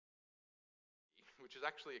which is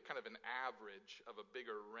actually a kind of an average of a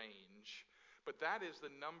bigger range. But that is the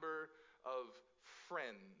number of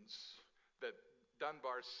friends that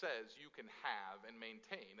Dunbar says you can have and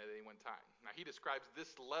maintain at any one time. Now, he describes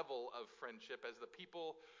this level of friendship as the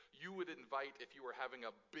people you would invite if you were having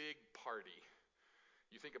a big party.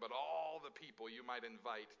 You think about all the people you might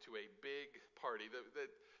invite to a big party, the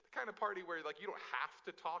kind of party where like you don't have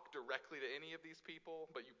to talk directly to any of these people,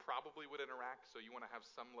 but you probably would interact, so you want to have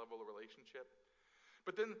some level of relationship.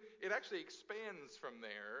 But then it actually expands from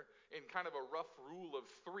there in kind of a rough rule of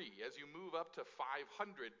 3. As you move up to 500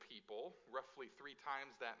 people, roughly 3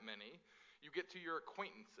 times that many, you get to your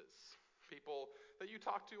acquaintances, people that you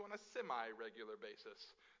talk to on a semi-regular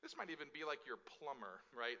basis. This might even be like your plumber,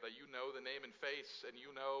 right? That you know the name and face, and you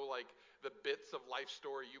know like the bits of life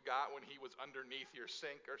story you got when he was underneath your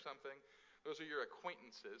sink or something. Those are your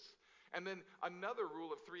acquaintances. And then another rule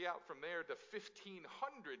of 3 out from there to 1,500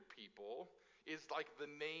 people is like the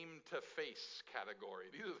name to face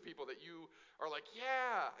category. These are the people that you are like,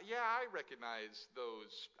 yeah, I recognize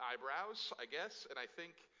those eyebrows, I guess. And I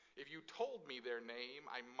think if you told me their name,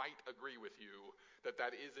 I might agree with you that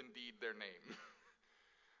that is indeed their name.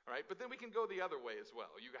 All right, but then we can go the other way as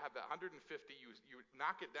well. You have that 150, you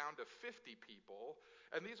knock it down to 50 people,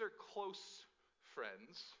 and these are close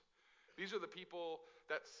friends. These are the people,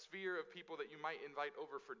 that sphere of people that you might invite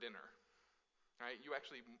over for dinner. Right? You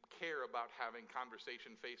actually care about having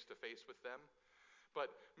conversation face to face with them, but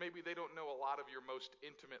maybe they don't know a lot of your most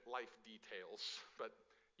intimate life details, but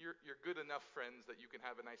you're good enough friends that you can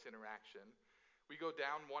have a nice interaction. We go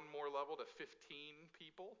down one more level to 15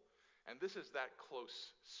 people, and this is that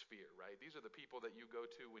close sphere, right? These are the people that you go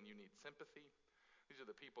to when you need sympathy. These are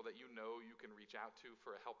the people that you know you can reach out to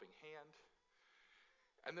for a helping hand.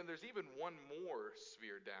 And then there's even one more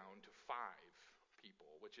sphere down to 5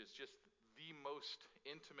 people, which is just the most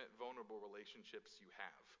intimate, vulnerable relationships you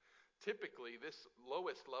have. Typically, this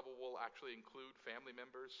lowest level will actually include family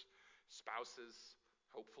members, spouses,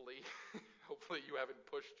 hopefully. Hopefully you haven't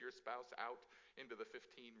pushed your spouse out into the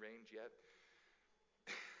 15 range yet.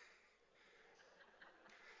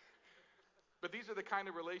 But these are the kind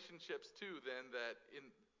of relationships, too, then, that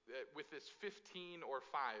with this 15 or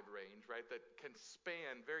 5 range, right, that can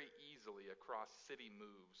span very easily across city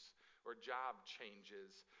moves or job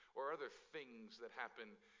changes or other things that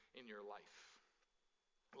happen in your life.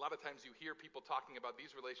 A lot of times you hear people talking about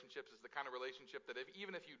these relationships as the kind of relationship that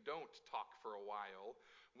even if you don't talk for a while,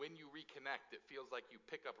 when you reconnect, it feels like you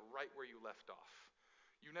pick up right where you left off.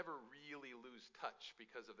 You never really lose touch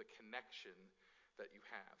because of the connection that you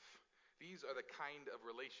have. These are the kind of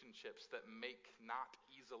relationships that make not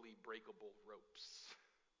easily breakable ropes.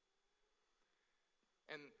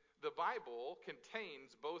 And the Bible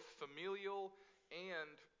contains both familial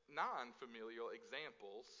and non-familial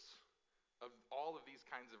examples of all of these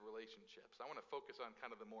kinds of relationships. I want to focus on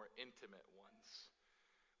kind of the more intimate ones.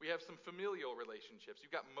 We have some familial relationships.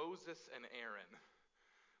 You've got Moses and Aaron.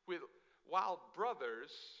 While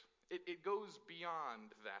brothers, it goes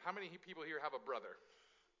beyond that. How many people here have a brother?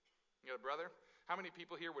 You got a brother? How many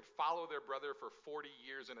people here would follow their brother for 40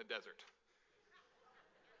 years in a desert?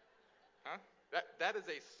 Huh? That is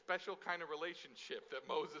a special kind of relationship that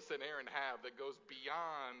Moses and Aaron have that goes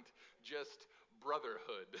beyond just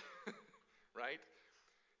brotherhood, right?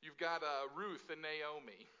 You've got Ruth and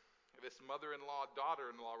Naomi, this mother-in-law,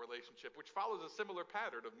 daughter-in-law relationship, which follows a similar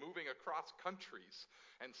pattern of moving across countries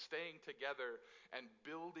and staying together and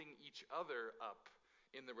building each other up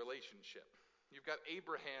in the relationship. You've got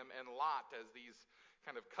Abraham and Lot as these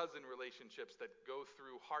kind of cousin relationships that go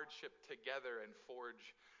through hardship together and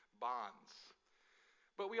forge bonds.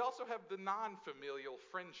 But we also have the non-familial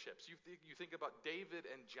friendships. You think about David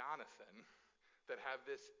and Jonathan that have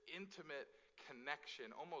this intimate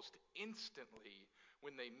connection almost instantly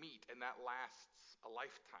when they meet, and that lasts a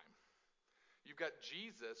lifetime. You've got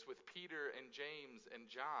Jesus with Peter and James and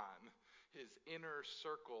John, his inner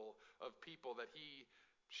circle of people that he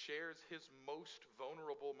shares his most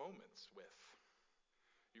vulnerable moments with.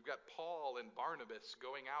 You've got Paul and Barnabas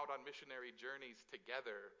going out on missionary journeys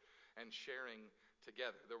together and sharing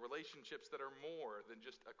together. The relationships that are more than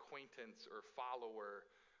just acquaintance or follower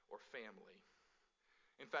or family.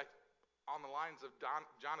 In fact, on the lines of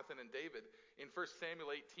Jonathan and David, in 1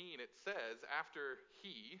 Samuel 18, it says, after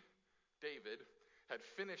he, David, had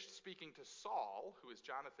finished speaking to Saul, who is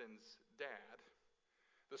Jonathan's dad,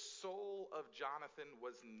 the soul of Jonathan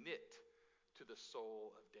was knit to the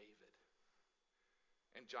soul of David.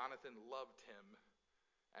 And Jonathan loved him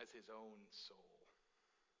as his own soul.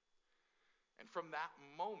 And from that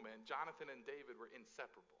moment, Jonathan and David were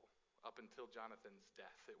inseparable up until Jonathan's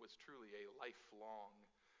death. It was truly a lifelong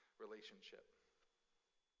relationship.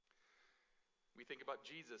 We think about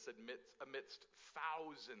Jesus amidst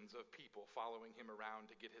thousands of people following him around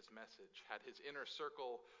to get his message, had his inner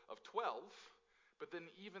circle of 12, but then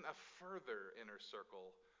even a further inner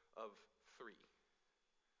circle of 3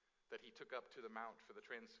 that he took up to the mount for the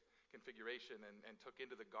transfiguration and took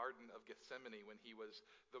into the Garden of Gethsemane when he was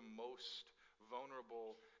the most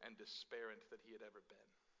vulnerable and despairing that he had ever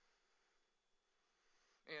been.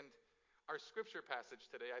 And our scripture passage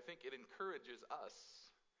today, I think it encourages us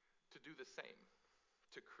to do the same,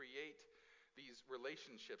 to create these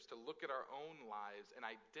relationships, to look at our own lives and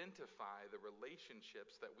identify the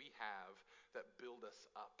relationships that we have that build us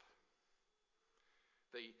up.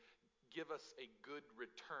 They give us a good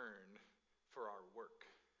return for our work.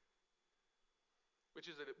 Which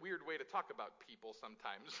is a weird way to talk about people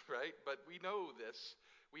sometimes, right? But we know this.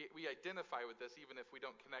 We identify with this even if we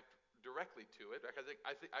don't connect directly to it. Because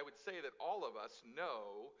I would say that all of us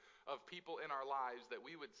know of people in our lives that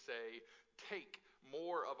we would say take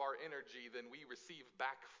more of our energy than we receive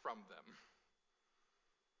back from them.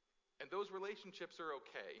 And those relationships are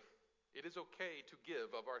okay. It is okay to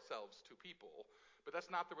give of ourselves to people, but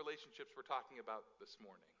that's not the relationships we're talking about this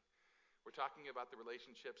morning. We're talking about the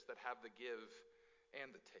relationships that have the give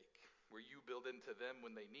and the take, where you build into them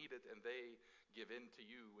when they need it and they give in to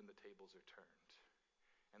you when the tables are turned.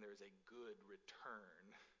 And there is a good return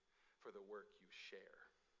for the work you share.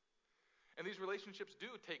 And these relationships do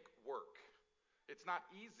take work. It's not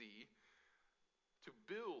easy to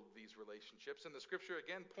build these relationships, and the scripture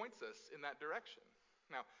again points us in that direction.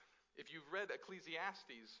 Now, if you've read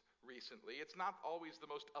Ecclesiastes recently, it's not always the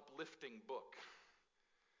most uplifting book.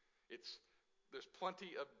 There's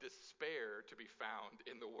plenty of despair to be found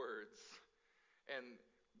in the words, and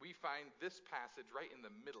we find this passage right in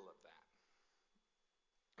the middle of that.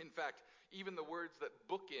 In fact, even the words that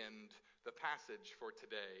bookend the passage for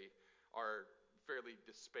today are fairly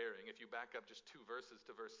despairing. If you back up just 2 verses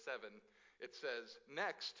to verse 7, it says,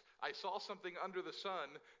 "Next, I saw something under the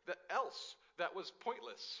sun that was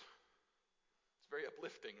pointless." It's very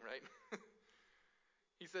uplifting, right?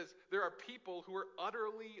 He says, "There are people who are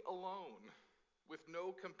utterly alone, with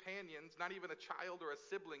no companions, not even a child or a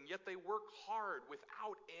sibling, yet they work hard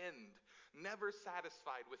without end, never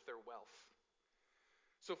satisfied with their wealth.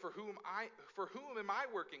 So for whom am I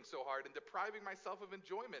working so hard and depriving myself of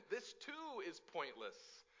enjoyment? This too is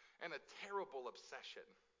pointless and a terrible obsession."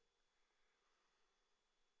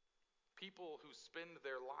 People who spend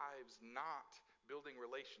their lives not building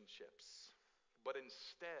relationships, but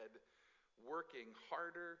instead working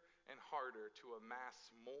harder and harder to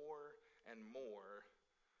amass more and more,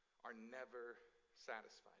 are never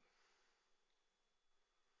satisfied.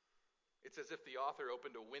 It's as if the author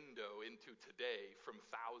opened a window into today from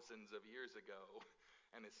thousands of years ago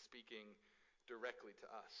and is speaking directly to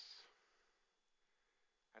us.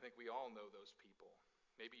 I think we all know those people.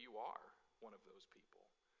 Maybe you are one of those people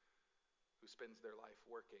who spends their life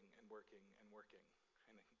working and working and working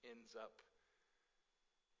and ends up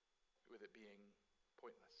with it being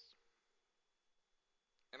pointless.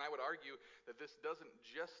 And I would argue that this doesn't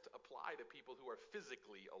just apply to people who are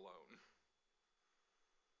physically alone.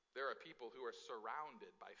 There are people who are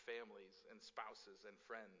surrounded by families and spouses and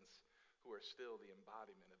friends who are still the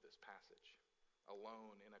embodiment of this passage,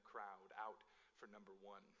 alone in a crowd, out for number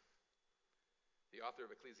one. The author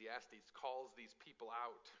of Ecclesiastes calls these people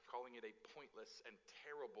out, calling it a pointless and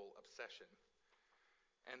terrible obsession.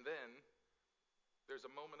 And then there's a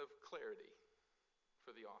moment of clarity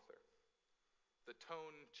for the author. The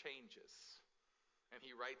tone changes, and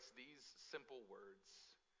he writes these simple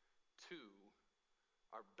words: 2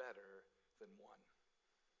 are better than 1.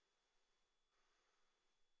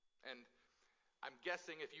 And I'm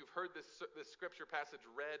guessing if you've heard this scripture passage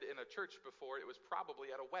read in a church before, it was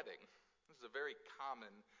probably at a wedding. This is a very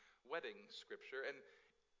common wedding scripture, and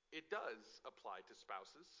it does apply to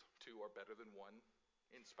spouses. 2 are better than 1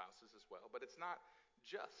 in spouses as well, but it's not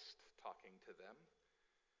just talking to them.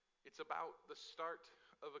 It's about the start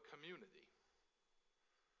of a community.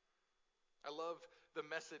 I love the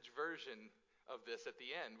Message version of this at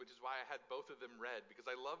the end, which is why I had both of them read, because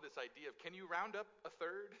I love this idea of, can you round up a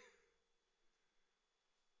third?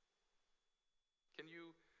 Can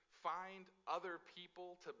you find other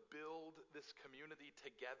people to build this community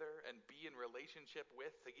together and be in relationship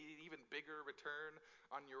with, to get an even bigger return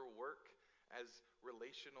on your work as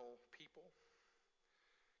relational people?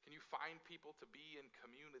 Can you find people to be in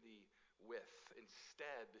community with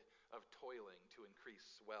instead of toiling to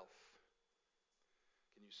increase wealth?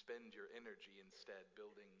 Can you spend your energy instead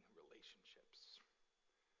building relationships?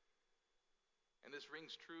 And this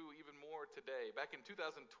rings true even more today. Back in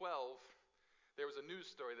 2012, there was a news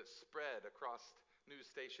story that spread across news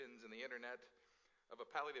stations and the internet of a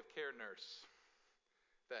palliative care nurse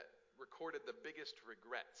that recorded the biggest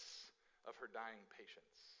regrets of her dying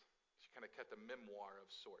patients. She kind of kept a memoir of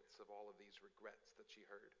sorts of all of these regrets that she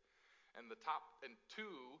heard. And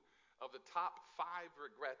two of the top 5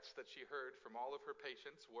 regrets that she heard from all of her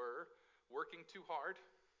patients were working too hard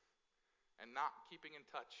and not keeping in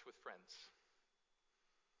touch with friends.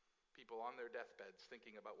 People on their deathbeds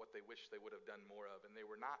thinking about what they wish they would have done more of, and they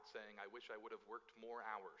were not saying, I wish I would have worked more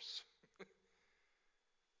hours.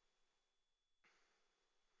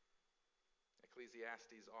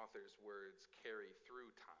 Ecclesiastes author's words carry through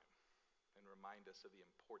time and remind us of the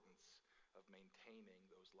importance of maintaining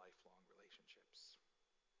those lifelong relationships.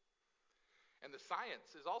 And the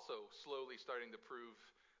science is also slowly starting to prove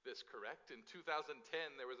this correct. In 2010,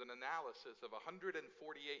 there was an analysis of 148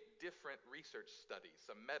 different research studies,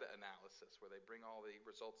 a meta-analysis where they bring all the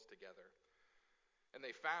results together. And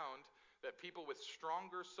they found that people with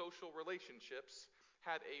stronger social relationships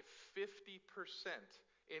had a 50%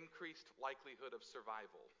 increased likelihood of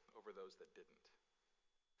survival over those that didn't.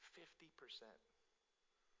 50%.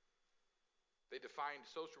 They defined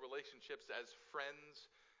social relationships as friends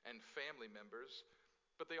and family members,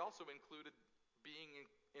 but they also included being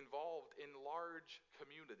involved in large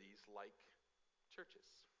communities like churches.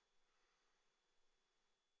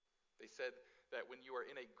 They said that when you are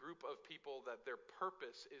in a group of people that their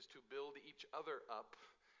purpose is to build each other up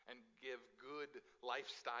and give good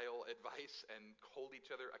lifestyle advice and hold each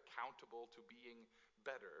other accountable to being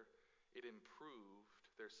better, it improved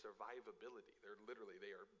their survivability.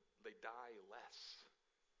 They die less.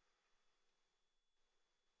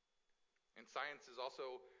 And science is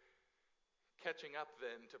also catching up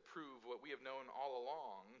then to prove what we have known all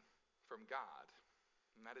along from God,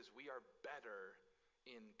 and that is we are better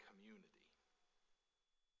in community.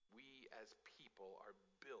 We as people are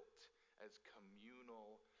built as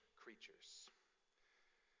communal creatures.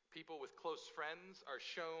 People with close friends are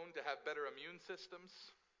shown to have better immune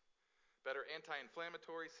systems, better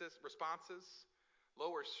anti-inflammatory responses,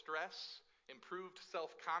 lower stress, improved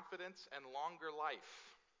self-confidence, and longer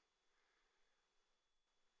life.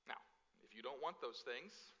 Now, if you don't want those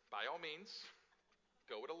things, by all means,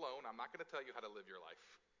 go it alone. I'm not going to tell you how to live your life.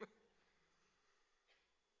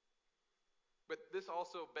 But this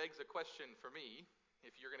also begs a question for me.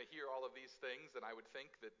 If you're going to hear all of these things, then I would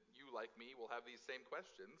think that you, like me, will have these same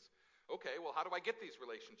questions. Okay, well, how do I get these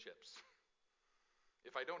relationships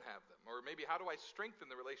if I don't have them? Or maybe how do I strengthen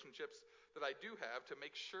the relationships that I do have to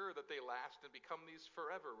make sure that they last and become these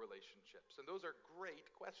forever relationships? And those are great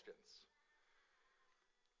questions.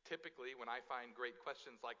 Typically, when I find great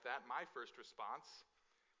questions like that, my first response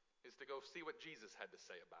is to go see what Jesus had to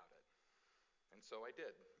say about it. And so I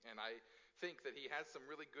did. And I think that he has some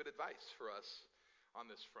really good advice for us on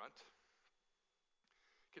this front.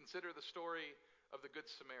 Consider the story of the Good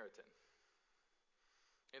Samaritan.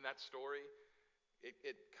 In that story,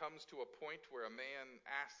 it comes to a point where a man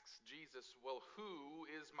asks Jesus, well, who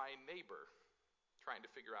is my neighbor? Trying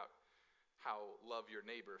to figure out how love your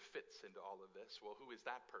neighbor fits into all of this. Well, who is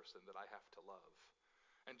that person that I have to love?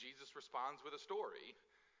 And Jesus responds with a story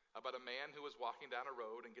about a man who is walking down a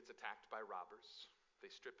road and gets attacked by robbers. They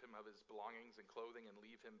strip him of his belongings and clothing and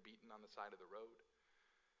leave him beaten on the side of the road.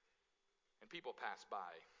 And people pass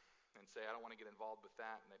by and say, I don't want to get involved with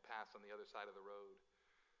that. And they pass on the other side of the road.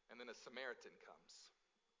 And then a Samaritan comes.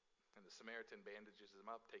 And the Samaritan bandages him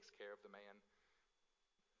up, takes care of the man.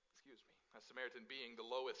 A Samaritan being the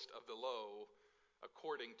lowest of the low,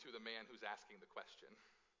 according to the man who's asking the question.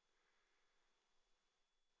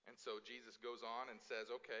 And so Jesus goes on and says,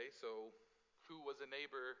 okay, so who was a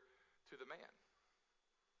neighbor to the man?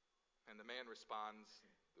 And the man responds,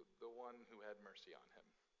 the one who had mercy on him.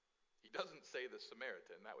 He doesn't say the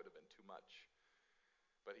Samaritan, that would have been too much.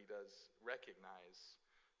 But he does recognize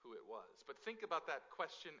who it was. But think about that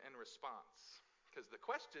question and response. Because the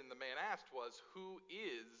question the man asked was, who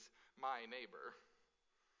is my neighbor?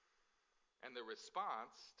 And the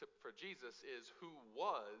response for Jesus is, who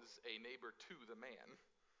was a neighbor to the man?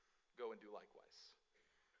 Go and do likewise.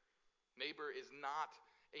 Neighbor is not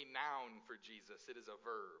a noun for Jesus. It is a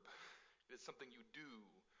verb. It is something you do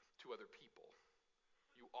to other people.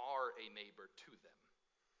 You are a neighbor to them.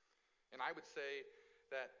 And I would say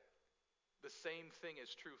that the same thing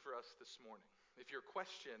is true for us this morning. If your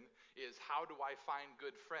question is, how do I find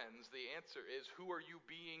good friends? The answer is, who are you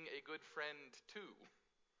being a good friend to?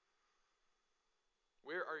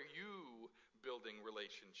 Where are you building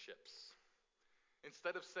relationships?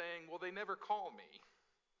 Instead of saying, well, they never call me,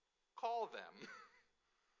 call them.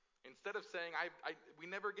 Instead of saying, we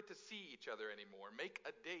never get to see each other anymore, make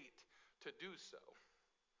a date to do so.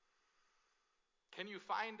 Can you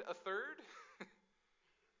find a third?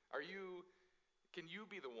 Can you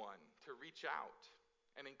be the one to reach out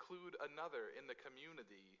and include another in the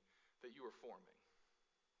community that you are forming?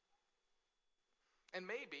 And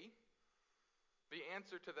maybe the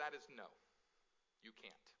answer to that is no, you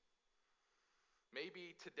can't.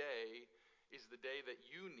 Maybe today is the day that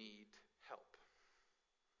you need help,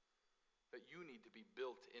 that you need to be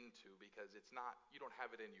built into, because you don't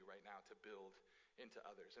have it in you right now to build into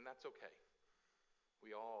others, and that's okay.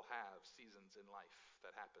 We all have seasons in life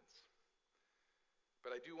that happens.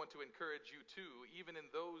 But I do want to encourage you too, even in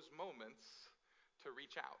those moments, to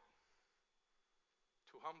reach out,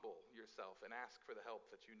 to humble yourself and ask for the help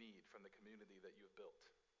that you need from the community that you've built.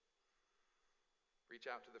 Reach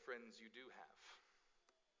out to the friends you do have.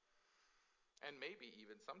 And maybe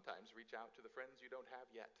even sometimes reach out to the friends you don't have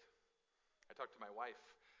yet. I talked to my wife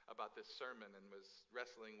about this sermon and was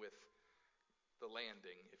wrestling with the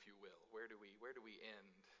landing, if you will. Where do we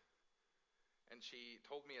end? And she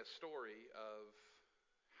told me a story of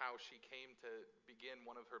how she came to begin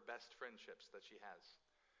one of her best friendships that she has.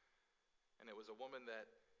 And it was a woman that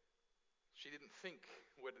she didn't think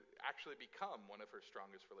would actually become one of her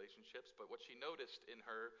strongest relationships, but what she noticed in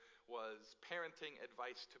her was parenting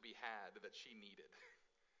advice to be had that she needed.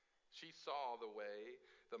 She saw the way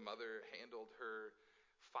the mother handled her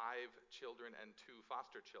 5 children and 2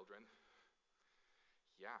 foster children.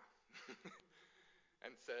 Yeah.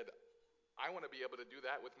 And said, I want to be able to do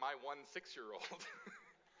that with my 1 6-year-old.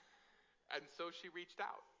 And so she reached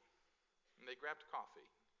out, and they grabbed coffee,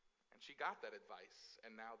 and she got that advice,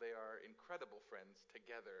 and now they are incredible friends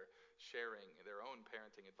together, sharing their own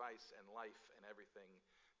parenting advice and life and everything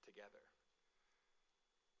together.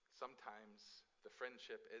 Sometimes the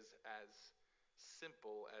friendship is as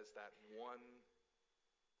simple as that one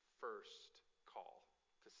first call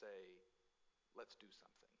to say, let's do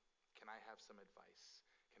something. Can I have some advice?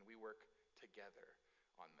 Can we work together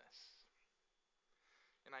on this?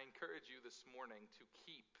 And I encourage you this morning to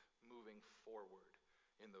keep moving forward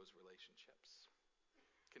in those relationships.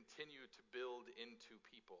 Continue to build into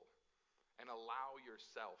people and allow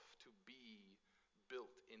yourself to be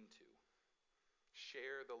built into.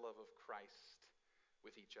 Share the love of Christ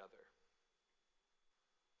with each other.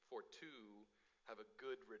 For 2 have a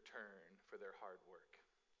good return for their hard work.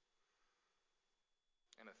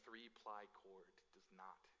 And a 3-ply cord does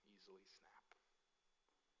not easily snap.